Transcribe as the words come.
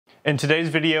In today's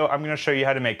video, I'm going to show you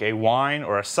how to make a wine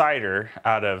or a cider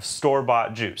out of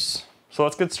store-bought juice. So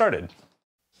let's get started.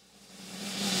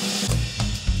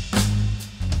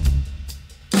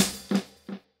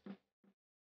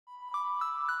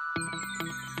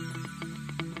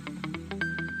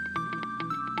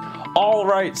 All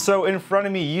right, so in front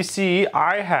of me, you see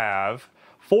I have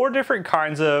 4 different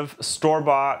kinds of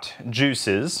store-bought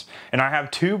juices, and I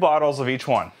have 2 bottles of each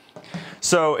one.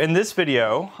 So in this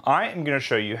video, I am going to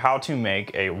show you how to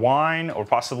make a wine or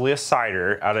possibly a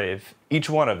cider out of each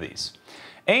one of these.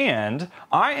 And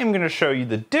I am going to show you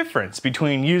the difference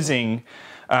between using,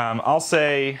 I'll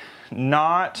say,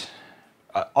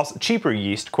 cheaper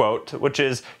yeast, quote, which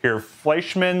is your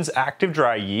Fleischmann's active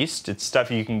dry yeast. It's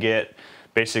stuff you can get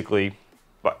basically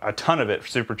a ton of it for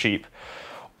super cheap.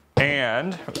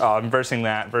 And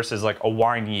versus like a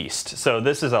wine yeast. So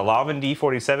this is a Lavin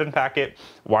D47 packet,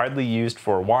 widely used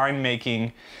for wine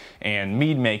making and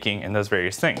mead making and those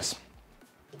various things.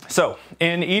 So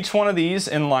in each one of these,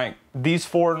 in like these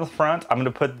 4 in the front, I'm going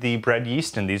to put the bread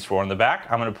yeast, and these 4 in the back,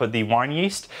 I'm going to put the wine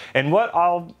yeast. And what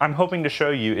I'm hoping to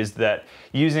show you is that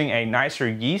using a nicer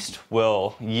yeast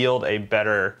will yield a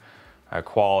better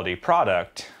quality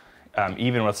product,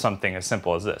 even with something as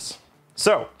simple as this.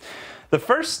 So the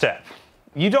first step,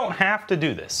 you don't have to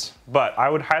do this, but I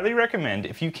would highly recommend,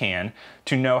 if you can,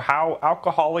 to know how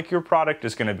alcoholic your product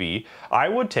is going to be, I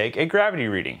would take a gravity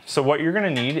reading. So what you're going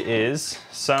to need is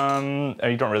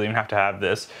you don't really even have to have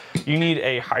this, you need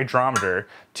a hydrometer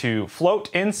to float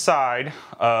inside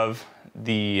of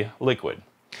the liquid.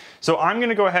 So I'm going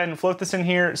to go ahead and float this in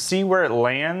here, see where it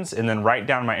lands, and then write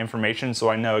down my information so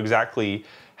I know exactly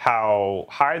how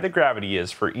high the gravity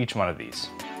is for each one of these.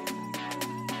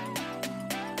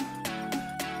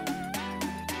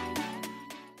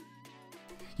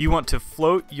 You want to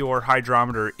float your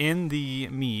hydrometer in the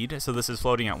mead, so this is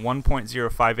floating at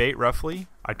 1.058 roughly.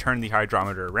 I turn the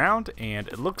hydrometer around and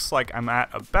it looks like I'm at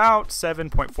about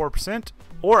 7.4%,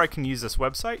 or I can use this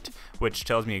website, which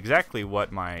tells me exactly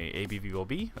what my ABV will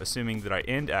be, assuming that I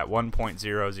end at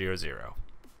 1.000.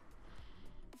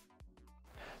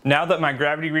 Now that my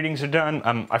gravity readings are done,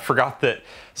 I forgot that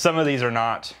some of these are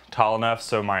not tall enough,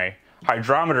 so my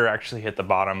hydrometer actually hit the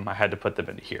bottom. I had to put them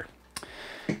into here.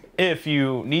 If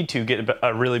you need to get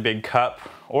a really big cup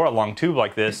or a long tube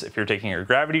like this, if you're taking your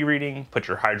gravity reading, put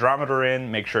your hydrometer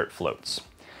in, make sure it floats.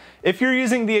 If you're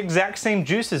using the exact same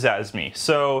juices as me,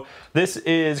 so this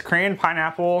is cran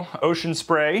pineapple ocean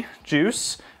spray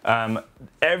juice. Throughout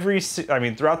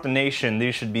the nation,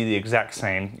 these should be the exact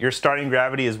same. Your starting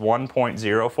gravity is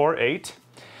 1.048.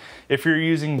 If you're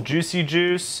using juicy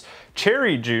juice,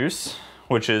 cherry juice,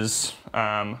 which is,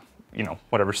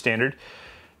 whatever standard,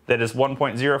 that is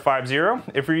 1.050.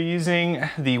 If you're using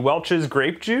the Welch's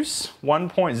grape juice,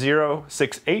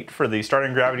 1.068 for the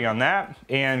starting gravity on that.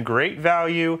 And great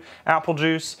value apple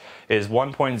juice is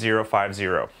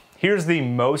 1.050. Here's the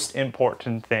most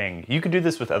important thing. You could do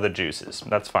this with other juices,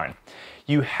 that's fine.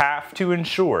 You have to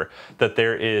ensure that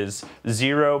there is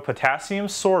 0 potassium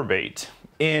sorbate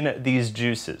in these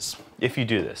juices if you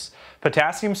do this.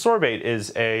 Potassium sorbate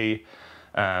is a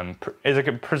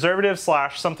preservative /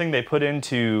 something they put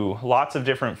into lots of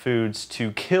different foods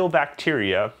to kill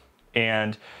bacteria,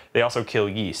 and they also kill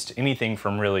yeast, anything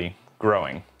from really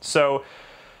growing. So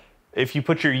if you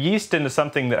put your yeast into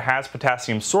something that has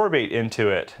potassium sorbate into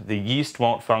it, the yeast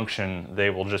won't function. They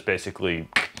will just basically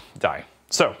die.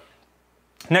 So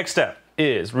next step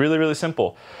is really, really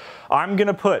simple. I'm going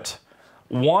to put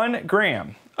 1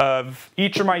 gram of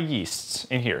each of my yeasts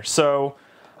in here. So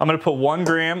I'm going to put 1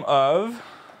 gram of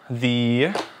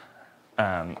the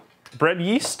bread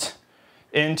yeast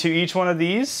into each one of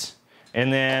these,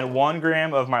 and then 1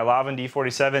 gram of my Lavin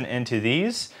D47 into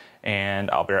these, and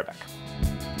I'll be right back.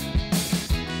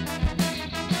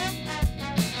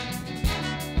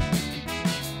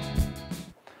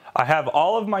 I have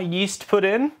all of my yeast put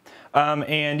in,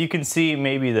 and you can see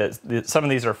maybe that some of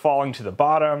these are falling to the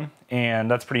bottom, and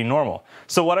that's pretty normal.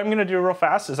 So what I'm going to do real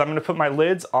fast is I'm going to put my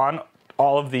lids on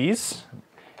all of these,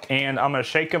 and I'm going to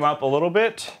shake them up a little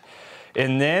bit,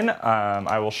 and then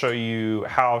I will show you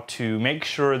how to make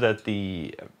sure that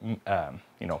the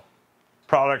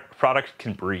product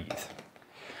can breathe.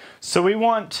 So we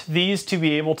want these to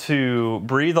be able to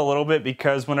breathe a little bit,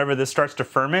 because whenever this starts to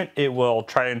ferment, it will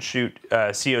try and shoot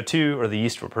CO2, or the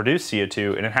yeast will produce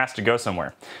CO2, and it has to go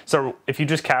somewhere. So if you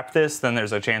just cap this, then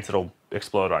there's a chance it'll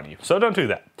explode on you. So don't do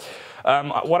that.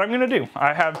 What I'm going to do,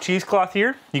 I have cheesecloth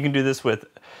here. You can do this with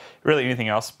really anything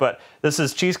else, but this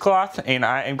is cheesecloth, and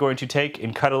I am going to take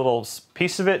and cut a little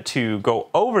piece of it to go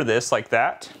over this like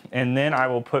that, and then I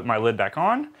will put my lid back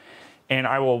on, and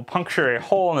I will puncture a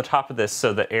hole in the top of this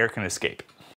so that air can escape.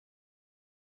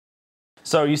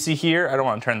 So you see here, I don't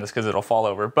want to turn this because it'll fall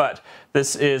over, but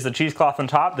this is the cheesecloth on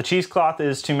top. The cheesecloth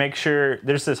is to make sure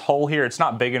there's this hole here. It's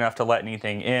not big enough to let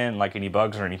anything in, like any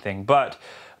bugs or anything, but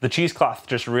the cheesecloth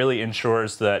just really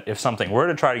ensures that if something were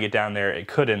to try to get down there, it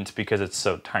couldn't because it's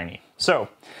so tiny. So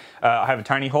I have a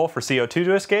tiny hole for CO2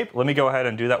 to escape. Let me go ahead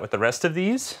and do that with the rest of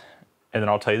these, and then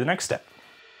I'll tell you the next step.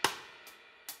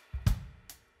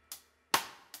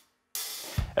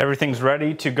 Everything's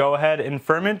ready to go ahead and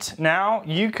ferment now.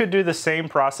 You could do the same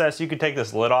process. You could take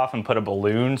this lid off and put a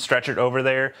balloon, stretch it over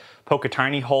there, poke a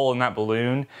tiny hole in that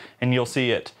balloon, and you'll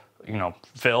see it, you know,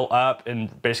 fill up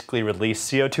and basically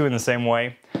release CO2 in the same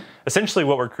way. Essentially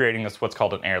what we're creating is what's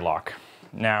called an airlock.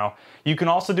 Now, you can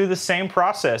also do the same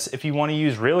process if you want to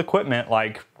use real equipment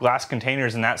like glass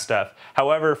containers and that stuff.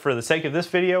 However, for the sake of this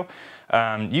video,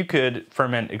 you could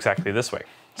ferment exactly this way.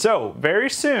 So very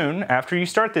soon after you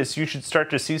start this, you should start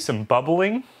to see some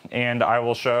bubbling, and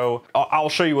I'll show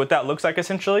you what that looks like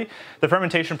essentially. The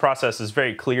fermentation process is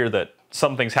very clear that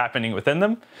something's happening within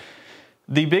them.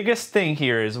 The biggest thing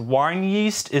here is wine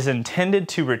yeast is intended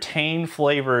to retain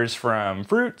flavors from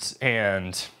fruits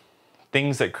and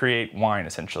things that create wine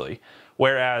essentially.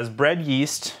 Whereas bread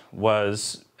yeast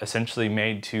was essentially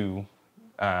made to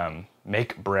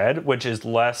make bread, which is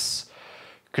less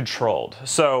controlled.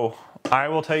 So I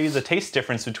will tell you the taste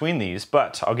difference between these,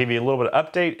 but I'll give you a little bit of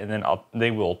update, and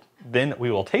then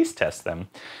we will taste test them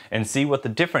and see what the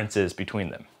difference is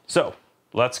between them. So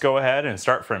let's go ahead and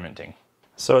start fermenting.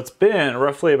 So it's been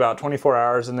roughly about 24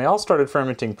 hours, and they all started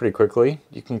fermenting pretty quickly.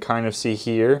 You can kind of see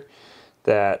here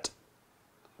that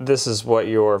this is what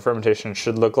your fermentation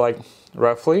should look like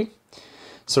roughly.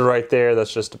 So right there,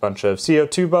 that's just a bunch of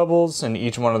CO2 bubbles, and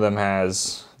each one of them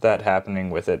has that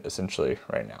happening with it essentially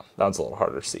right now. That's a little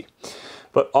harder to see.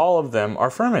 But all of them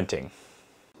are fermenting.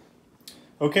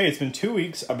 Okay, it's been 2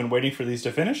 weeks. I've been waiting for these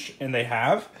to finish, and they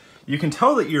have. You can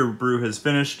tell that your brew has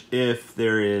finished if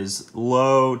there is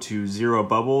low to 0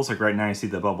 bubbles. Like right now you see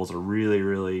the bubbles are really,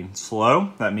 really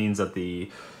slow. That means that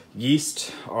the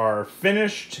yeast are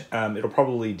finished. It'll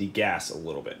probably degas a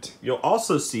little bit. You'll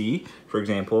also see, for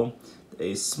example,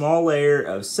 a small layer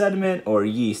of sediment or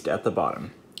yeast at the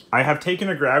bottom. I have taken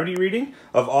a gravity reading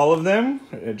of all of them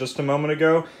just a moment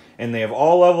ago, and they have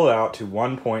all leveled out to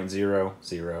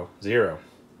 1.000,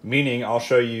 meaning I'll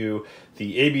show you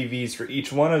the ABVs for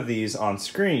each one of these on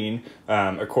screen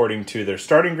according to their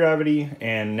starting gravity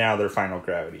and now their final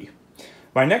gravity.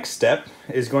 My next step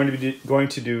is going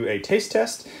to do a taste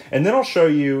test, and then I'll show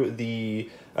you the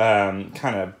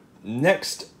kind of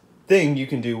next thing you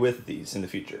can do with these in the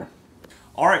future.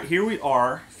 All right, here we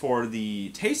are for the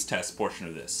taste test portion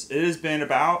of this. It has been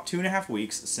about 2.5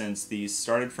 weeks since these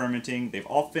started fermenting. They've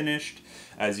all finished.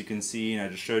 As you can see, and I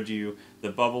just showed you,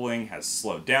 the bubbling has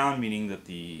slowed down, meaning that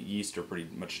the yeast are pretty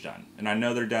much done. And I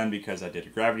know they're done because I did a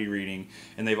gravity reading,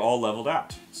 and they've all leveled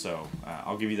out. So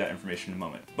I'll give you that information in a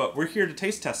moment. But we're here to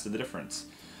taste test the difference.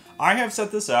 I have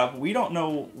set this up. We don't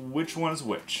know which one is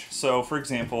which. So for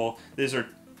example, these are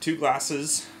 2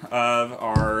 glasses of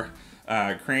our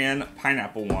crayon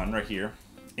pineapple one right here,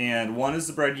 and one is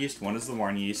the bread yeast, one is the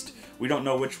wine yeast. We don't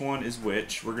know which one is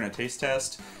which. We're gonna taste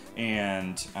test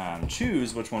and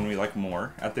choose which one we like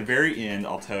more. At the very end,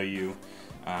 I'll tell you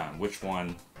which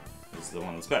one is the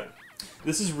one that's better.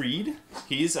 This is Reed.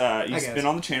 He's been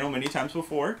on the channel many times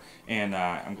before, and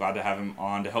I'm glad to have him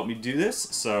on to help me do this.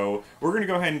 So we're gonna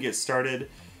go ahead and get started.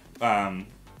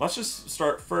 Let's just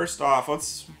start first off.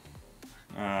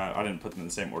 I didn't put them in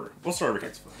the same order. We'll start over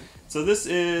here. So this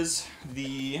is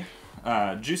the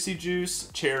Juicy Juice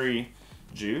Cherry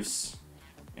Juice,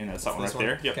 and that's that one right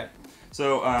there. Yep. Okay.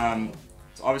 So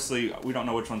obviously we don't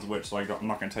know which one's which, so I'm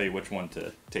not going to tell you which one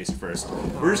to taste first.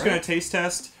 We're just going to taste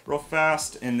test real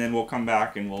fast, and then we'll come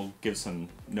back and we'll give some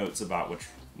notes about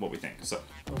what we think. So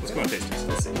let's go and taste test.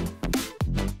 Let's see.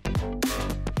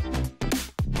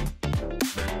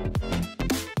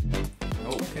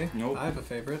 Okay. Nope. I have a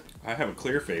favorite. I have a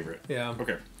clear favorite. Yeah.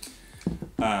 Okay.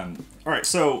 All right,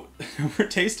 so we're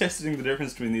taste testing the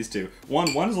difference between these two. One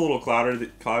is a little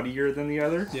cloudier than the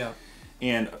other. Yeah.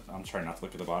 And I'm trying not to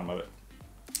look at the bottom of it.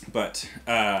 But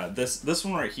this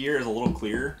one right here is a little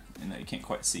clearer, and you can't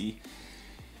quite see.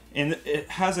 And it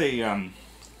has a, I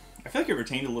feel like it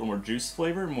retained a little more juice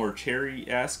flavor, more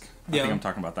cherry-esque. I think I'm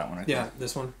talking about that one. I think. Yeah,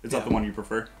 this one. Is that the one you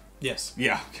prefer? Yes.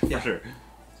 Yeah, for sure.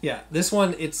 Yeah, this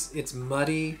one, it's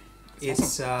muddy.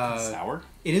 It's sour.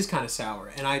 It is kind of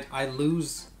sour, and I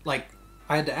lose, like,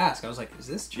 I had to ask. I was like, is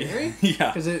this cherry?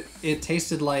 Yeah. Because it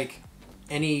tasted like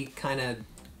any kind of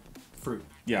fruit.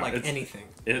 Yeah, like anything.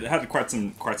 It had quite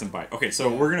some bite. Okay,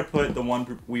 so we're gonna put the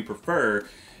one we prefer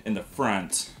in the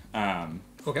front.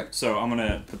 Okay. So I'm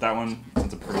gonna put that one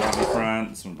since it's pretty out in the front.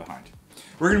 This one behind.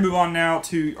 We're gonna move on now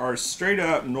to our straight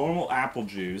up normal apple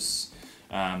juice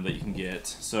that you can get.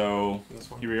 So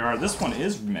here we are. This one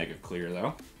is mega clear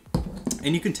though,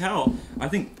 and you can tell. I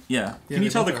think Can you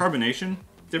tell the carbonation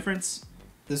difference?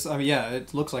 This, I mean, yeah,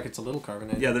 it looks like it's a little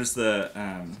carbonated. Yeah, there's the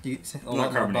a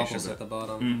lot more bubbles at the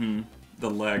bottom. The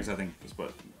legs, I think, is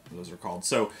what those are called.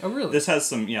 So oh, really? This has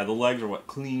some. The legs are what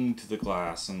cling to the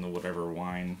glass in the whatever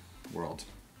wine world.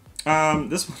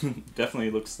 This one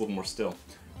definitely looks a little more still.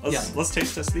 Let's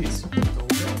taste test these. Okay.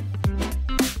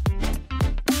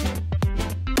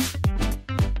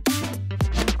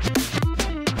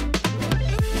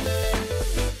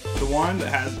 The one that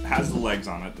has the legs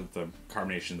on it, that the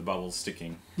carbonation, the bubbles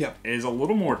sticking, is a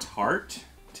little more tart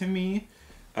to me.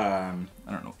 I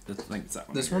don't know. I think it's that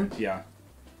one. This one? Yeah.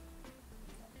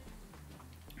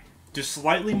 Just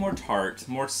slightly more tart,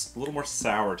 a little more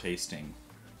sour tasting.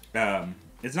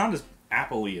 It's not as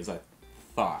apple-y as I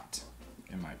thought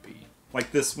it might be.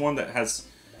 Like this one that has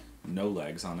no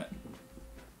legs on it.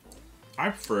 I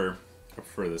prefer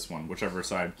this one, whichever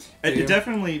side. It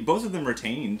definitely, both of them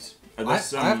retained. I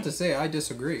have to say, I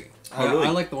disagree. Oh, really?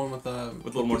 I like the one with a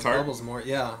little more tart? bubbles more.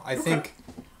 Yeah, I think.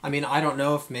 I mean, I don't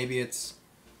know if maybe it's.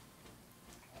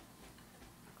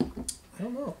 I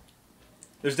don't know.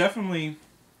 There's definitely.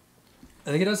 I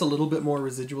think it has a little bit more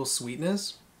residual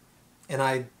sweetness, and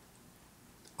I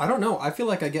don't know. I feel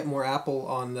like I get more apple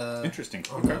on the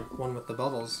the one with the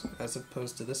bubbles as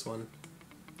opposed to this one.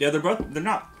 Yeah, they're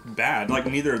not bad. Like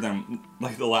neither of them,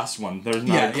 like the last one. There's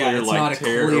not a clear, it's like not a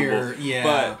terrible. Clear,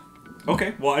 But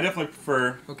okay, well I definitely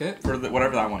prefer for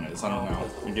whatever that one is. I don't know.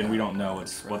 Again, we don't know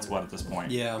what's what at this point.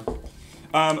 Yeah.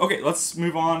 Okay, let's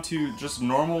move on to just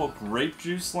normal grape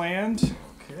juice land.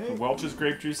 Okay. Welch's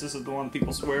grape juice. This is the one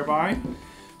people swear by.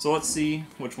 So let's see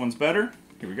which one's better.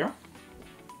 Here we go.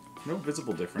 No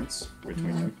visible difference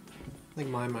between them. I think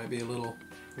mine might be got a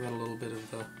little bit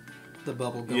of the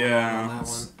bubble going on that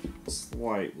one.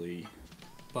 Slightly.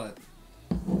 But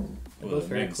they're both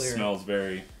very clear. Smells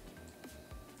very.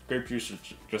 Grape juice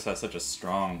just has such a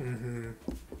strong.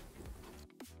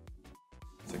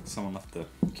 It's like someone left the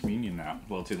communion out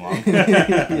a little too long.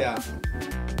 Yeah.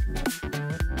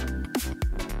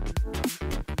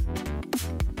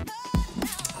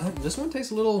 This one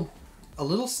tastes a little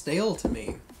stale to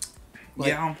me.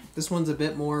 Like, this one's a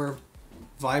bit more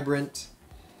vibrant.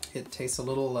 It tastes a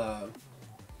little. Are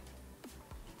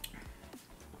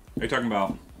you talking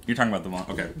about? You're talking about the one.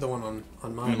 Okay. The one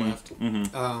on my left.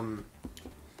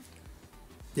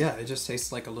 Yeah, it just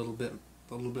tastes like a little bit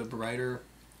brighter,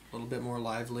 a little bit more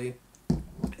lively,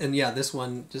 and this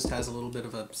one just has a little bit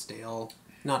of a stale,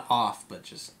 not off, but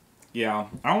just. Yeah,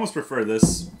 I almost prefer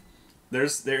this. There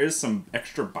is some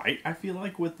extra bite, I feel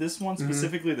like, with this one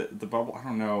specifically. The bubble, I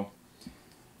don't know,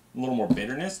 a little more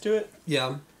bitterness to it.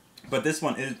 Yeah. But this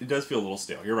one, it does feel a little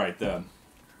stale. You're right.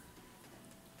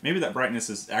 Maybe that brightness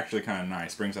is actually kind of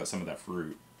nice. Brings out some of that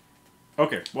fruit.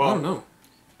 Okay, well. I don't know.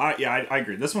 I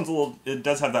agree. This one's a little. It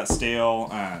does have that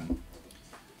stale,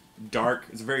 dark.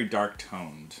 It's very dark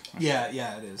toned. Yeah,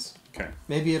 it is. Okay.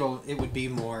 Maybe it would be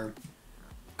more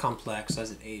complex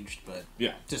as it aged, but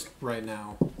just right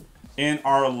now. And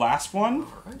our last one,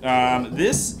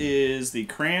 this is the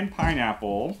cran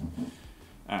pineapple,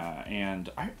 and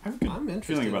I'm interested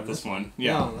feeling about this one.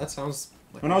 Yeah, that sounds.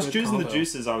 Like when I was choosing the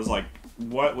juices, I was like,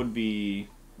 what could be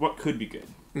good?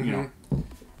 You know,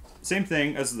 same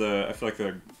thing as I feel like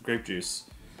the grape juice.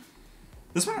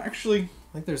 This one actually.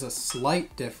 I think there's a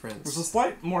slight difference. There's a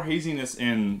slight more haziness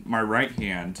in my right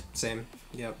hand. Same.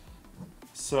 Yep.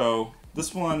 So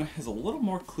this one is a little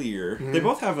more clear. They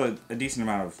both have a decent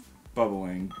amount of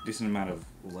bubbling, decent amount of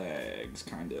legs,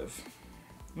 kind of.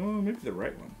 Oh, maybe the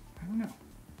right one. I don't know.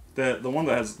 The one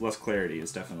that has less clarity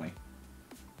is definitely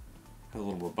has a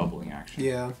little more bubbling action.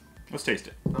 Yeah. Let's taste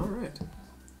it. All right.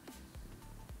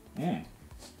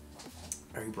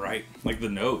 Very bright, like the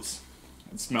nose.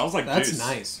 It smells like juice. That's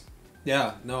nice.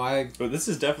 Yeah. No, But this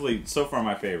is definitely so far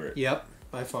my favorite. Yep,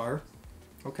 by far.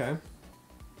 Okay.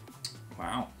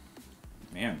 Wow.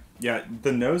 Man. Yeah,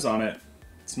 the nose on it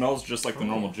smells just like the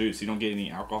normal juice. You don't get any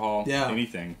alcohol,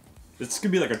 anything. This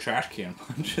could be like a trash can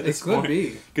punch at this point. It could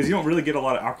be. Because you don't really get a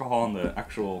lot of alcohol in the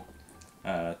actual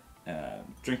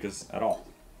drink at all.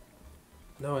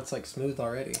 No, it's like smooth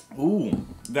already. Ooh,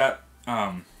 that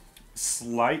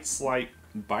slight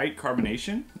bite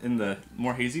carbonation in the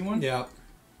more hazy one. Yeah.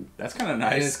 That's kind of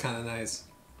nice. It is kind of nice.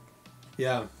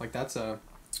 Yeah, like that's a...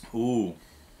 Ooh.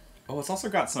 Oh, it's also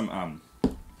got some,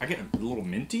 I get a little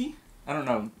minty. I don't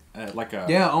know. like a...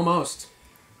 Yeah, almost.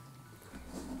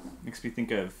 Makes me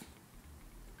think of...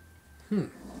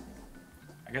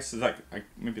 I guess it's like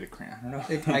maybe the cran. I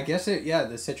don't know. I guess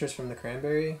the citrus from the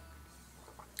cranberry.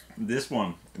 This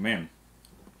one, man.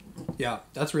 Yeah,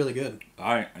 that's really good.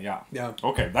 Yeah. Yeah.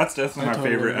 Okay, that's definitely my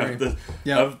favorite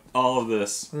of all of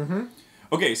this. Mm-hmm.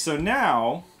 Okay, so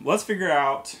now let's figure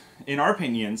out, in our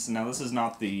opinions, now this is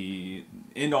not the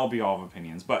end-all be-all of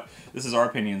opinions, but this is our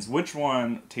opinions, which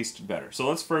one tasted better. So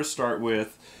let's first start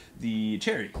with the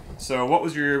cherry. So what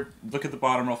was your, look at the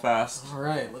bottom real fast. All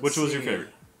right, let's Which was see. your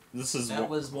favorite? That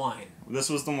was wine. This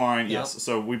was the wine, Yep. yes.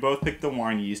 So we both picked the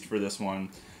wine yeast for this one.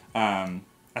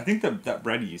 I think that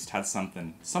bread yeast had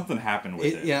something happened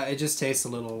with it. Yeah, it just tastes a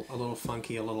little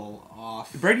funky, a little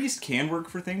off. Bread yeast can work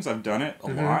for things. I've done it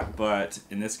a lot, but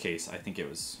in this case, I think it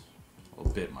was a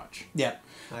bit much. Yeah.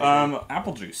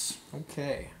 Apple juice.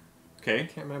 Okay. Okay. I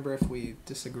can't remember if we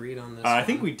disagreed on this. I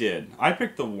think we did. I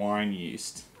picked the wine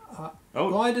yeast.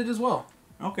 Well, I did as well.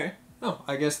 Okay. Oh,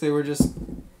 I guess they were just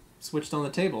switched on the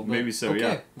table. But maybe so. okay.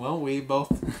 Yeah. Well, we both.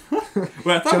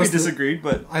 Well, I thought we disagreed,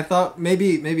 but I thought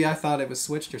maybe I thought it was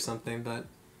switched or something, but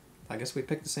I guess we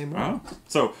picked the same one.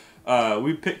 So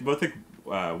we both picked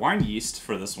wine yeast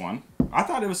for this one. I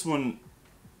thought it was one.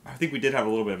 I think we did have a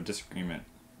little bit of a disagreement,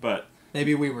 but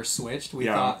maybe we were switched. We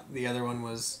thought the other one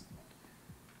was.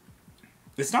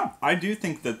 It's not. I do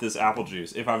think that this apple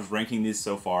juice, if I was ranking these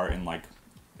so far in like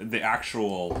the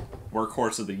actual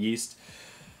workhorse of the yeast,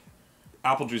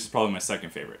 apple juice is probably my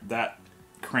second favorite. That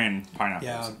cran pineapple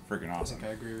is freaking awesome. I think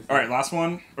I agree with you. All right, last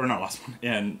one, or not last one,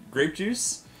 and grape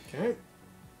juice. Okay.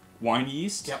 Wine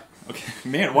yeast. Yep. Okay,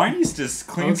 man, wine yeast is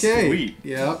clean sweet.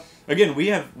 Yep. Again,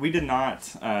 we did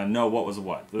not know what was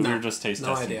what. We were just taste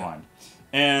testing blind.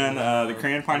 And the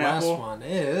cran pineapple. Last one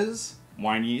is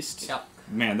wine yeast. Yep.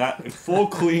 Man, that full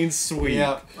clean sweet.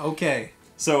 Yep. Okay.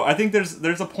 So I think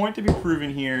there's a point to be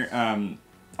proven here.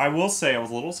 I will say I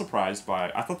was a little surprised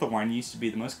by. I thought the wine yeast to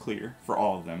be the most clear for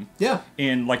all of them. Yeah.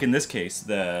 And like in this case,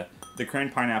 the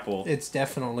cran pineapple. It's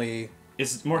definitely.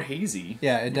 It's more hazy.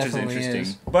 Yeah, it definitely is interesting.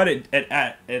 is. But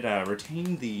it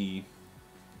retained the.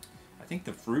 I think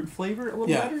the fruit flavor a little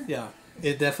better. Yeah.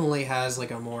 It definitely has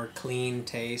like a more clean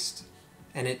taste,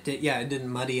 and it didn't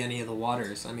muddy any of the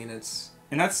waters. I mean, it's.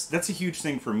 And that's a huge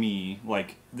thing for me.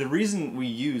 Like, the reason we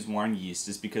use wine yeast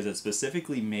is because it's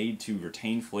specifically made to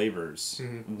retain flavors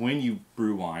when you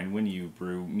brew wine, when you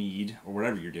brew mead, or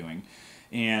whatever you're doing.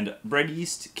 And bread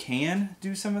yeast can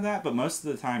do some of that, but most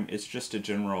of the time it's just a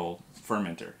general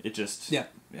fermenter. It just... Yeah.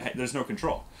 There's no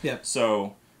control. Yeah.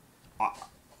 So,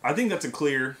 I think that's a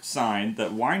clear sign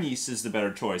that wine yeast is the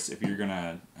better choice if you're going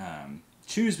to...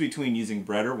 choose between using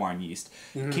bread or wine yeast.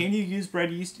 Can you use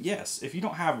bread yeast? Yes. If you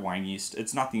don't have wine yeast,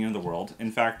 it's not the end of the world.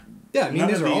 In fact, yeah, I mean,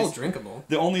 these are all drinkable.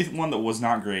 The only one that was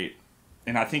not great,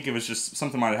 and I think it was just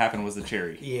something might have happened, was the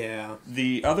cherry. Yeah.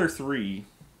 The other three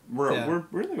were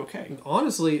really okay.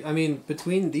 Honestly, I mean,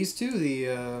 between these two,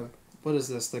 the what is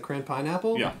this? The cran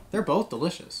pineapple? Yeah. They're both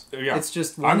delicious. Yeah. It's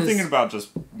just I'm thinking about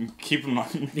just keeping them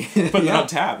putting them on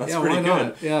tap. That's pretty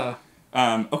good. Yeah.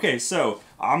 Okay, so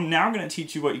I'm now going to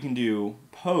teach you what you can do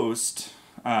post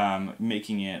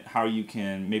making it, how you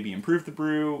can maybe improve the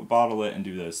brew, bottle it, and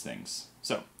do those things.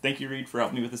 So, thank you, Reed, for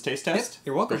helping me with this taste test. Yep,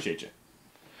 you're welcome. Appreciate you.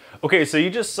 Okay, so you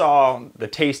just saw the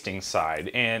tasting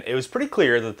side, and it was pretty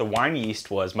clear that the wine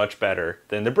yeast was much better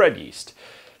than the bread yeast.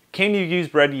 Can you use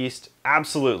bread yeast?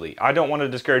 Absolutely. I don't want to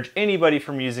discourage anybody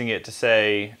from using it to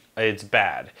say it's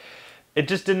bad. It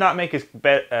just did not make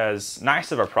as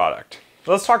nice of a product.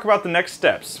 Let's talk about the next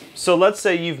steps. So let's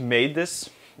say you've made this,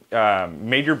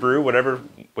 made your brew,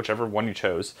 whichever one you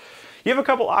chose. You have a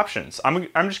couple options. I'm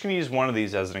just going to use one of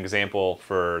these as an example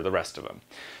for the rest of them.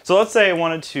 So let's say I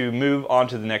wanted to move on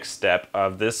to the next step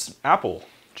of this apple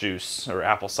juice, or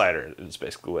apple cider is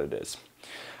basically what it is.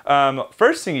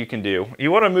 First thing you can do, you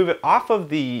want to move it off of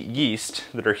the yeast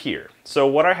that are here. So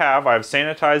what I've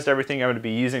sanitized everything I'm going to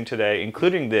be using today,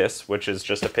 including this, which is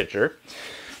just a pitcher.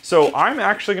 So I'm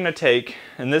actually going to take,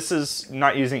 and this is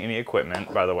not using any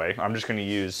equipment, by the way. I'm just going to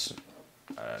use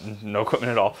no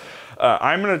equipment at all.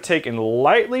 I'm going to take and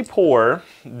lightly pour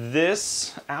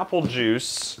this apple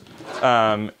juice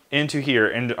into here,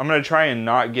 and I'm going to try and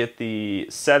not get the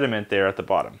sediment there at the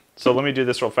bottom. So let me do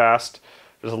this real fast.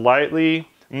 Just lightly.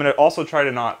 I'm going to also try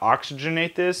to not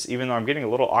oxygenate this, even though I'm getting a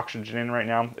little oxygen in right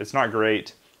now. It's not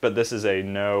great, but this is a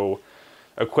no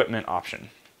equipment option.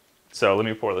 So let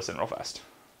me pour this in real fast.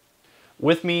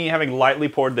 With me having lightly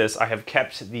poured this, I have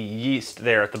kept the yeast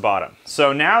there at the bottom.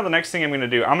 So now the next thing I'm going to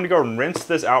do, I'm going to go and rinse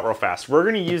this out real fast. We're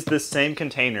going to use this same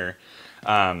container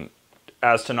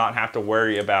as to not have to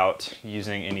worry about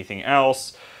using anything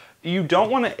else. you don't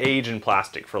want to age in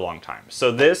plastic for a long time.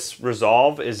 So this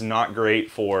resolve is not great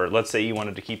for, let's say you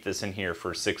wanted to keep this in here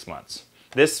for 6 months.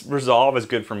 This resolve is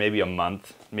good for maybe a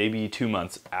month, maybe 2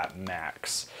 months at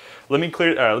max. Let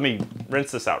me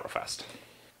rinse this out real fast.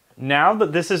 Now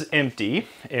that this is empty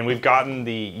and we've gotten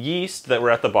the yeast that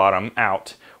were at the bottom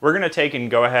out, we're gonna take and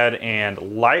go ahead and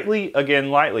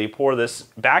lightly pour this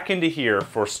back into here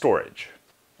for storage.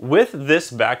 With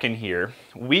this back in here,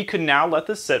 we could now let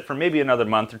this sit for maybe another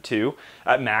month or 2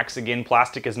 at max. Again,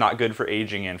 plastic is not good for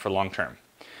aging in for long term.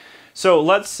 So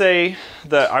let's say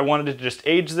that I wanted to just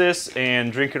age this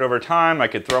and drink it over time. I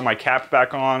could throw my cap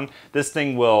back on. This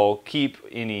thing will keep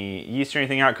any yeast or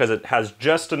anything out because it has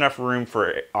just enough room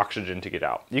for oxygen to get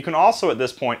out. You can also, at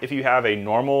this point, if you have a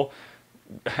normal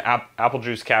apple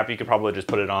juice cap, you could probably just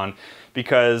put it on,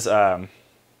 because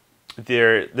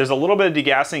there's a little bit of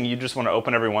degassing. You just want to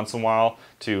open every once in a while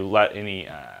to let any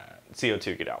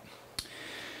CO2 get out.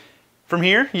 From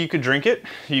here, you could drink it.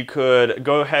 You could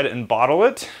go ahead and bottle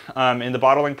it. And the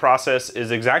bottling process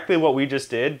is exactly what we just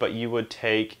did, but you would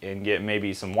take and get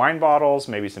maybe some wine bottles,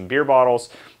 maybe some beer bottles,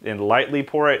 and lightly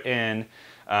pour it in,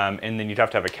 and then you'd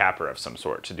have to have a capper of some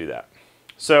sort to do that.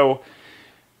 So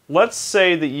let's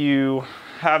say that you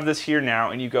have this here now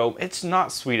and you go, it's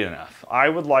not sweet enough. I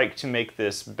would like to make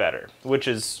this better, which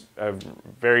is a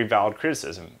very valid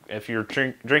criticism. If you're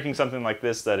drinking something like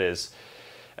this that is,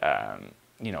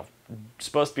 you know,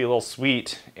 supposed to be a little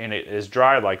sweet and it is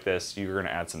dry like this, you're going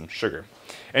to add some sugar.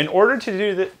 In order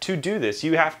to do this,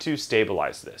 you have to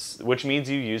stabilize this, which means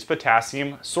you use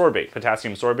potassium sorbate.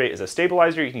 Potassium sorbate is a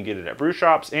stabilizer. You can get it at brew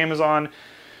shops, Amazon,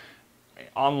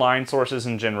 online sources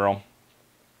in general.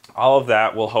 All of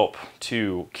that will help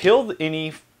to kill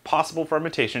any possible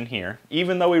fermentation here.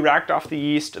 Even though we racked off the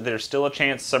yeast, there's still a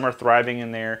chance some are thriving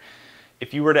in there.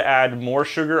 If you were to add more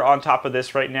sugar on top of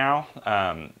this right now,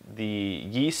 the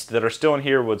yeast that are still in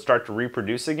here would start to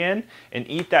reproduce again and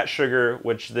eat that sugar,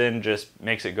 which then just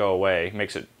makes it go away,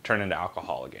 makes it turn into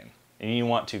alcohol again. And you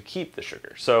want to keep the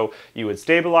sugar. So you would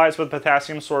stabilize with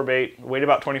potassium sorbate, wait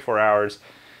about 24 hours,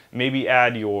 maybe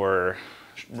add your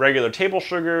regular table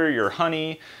sugar, your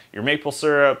honey, your maple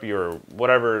syrup, your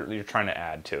whatever you're trying to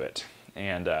add to it.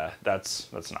 And that's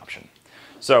an option.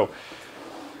 So,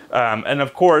 and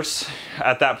of course,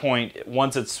 at that point,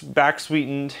 once it's back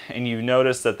sweetened and you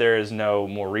notice that there is no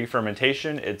more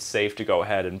re-fermentation, it's safe to go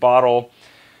ahead and bottle,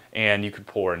 and you could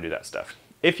pour and do that stuff.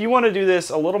 If you want to do this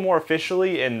a little more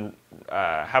officially and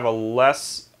have a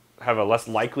less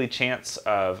likely chance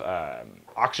of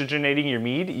oxygenating your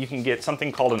mead, you can get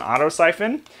something called an auto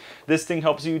siphon. This thing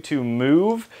helps you to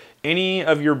move any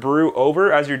of your brew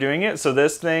over as you're doing it. So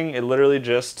this thing, it literally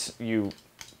just, you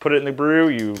put it in the brew,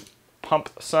 you pump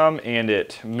some, and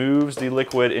it moves the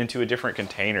liquid into a different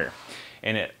container.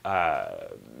 And it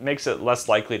makes it less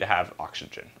likely to have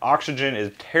oxygen. Oxygen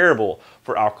is terrible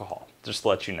for alcohol, just to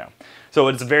let you know. So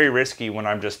it's very risky when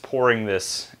I'm just pouring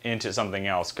this into something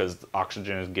else because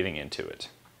oxygen is getting into it.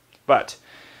 But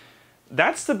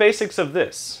that's the basics of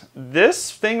this.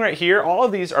 This thing right here, all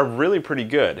of these are really pretty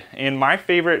good. And my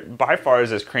favorite by far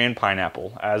is this cran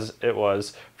pineapple, as it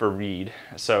was for Reed.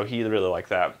 So he really liked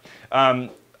that.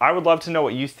 I would love to know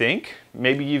what you think.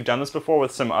 Maybe you've done this before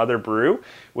with some other brew,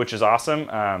 which is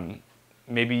awesome.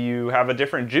 Maybe you have a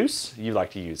different juice you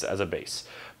like to use as a base.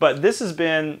 But this has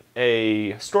been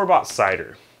a store-bought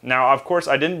cider. Now, of course,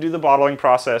 I didn't do the bottling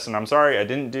process, and I'm sorry I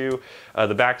didn't do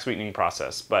the back sweetening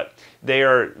process, but they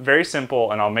are very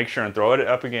simple, and I'll make sure and throw it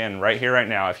up again right here, right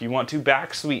now. If you want to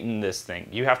back sweeten this thing,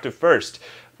 you have to first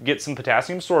get some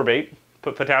potassium sorbate,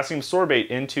 put potassium sorbate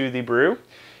into the brew,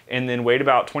 and then wait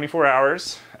about 24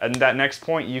 hours. And at that next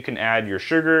point, you can add your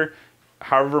sugar,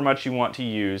 however much you want to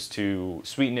use to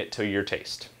sweeten it to your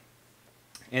taste.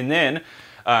 And then,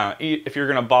 if you're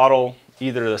gonna bottle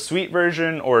either the sweet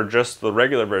version or just the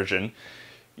regular version,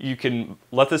 you can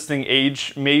let this thing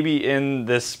age maybe in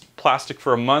this plastic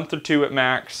for a month or 2 at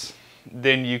max.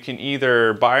 Then you can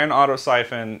either buy an auto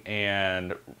siphon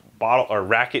and bottle or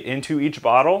rack it into each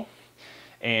bottle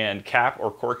and cap or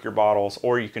cork your bottles,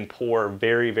 or you can pour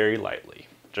very, very lightly.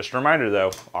 Just a reminder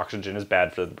though, oxygen is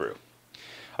bad for the brew.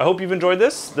 I hope you've enjoyed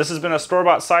this. This has been a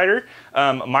store-bought cider.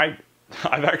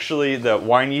 I've actually, the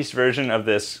wine yeast version of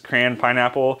this cran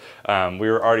pineapple, we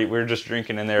were just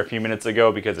drinking in there a few minutes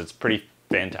ago because it's pretty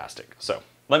fantastic. So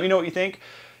let me know what you think.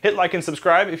 Hit like and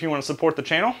subscribe if you want to support the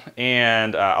channel,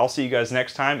 and I'll see you guys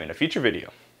next time in a future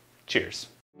video. Cheers.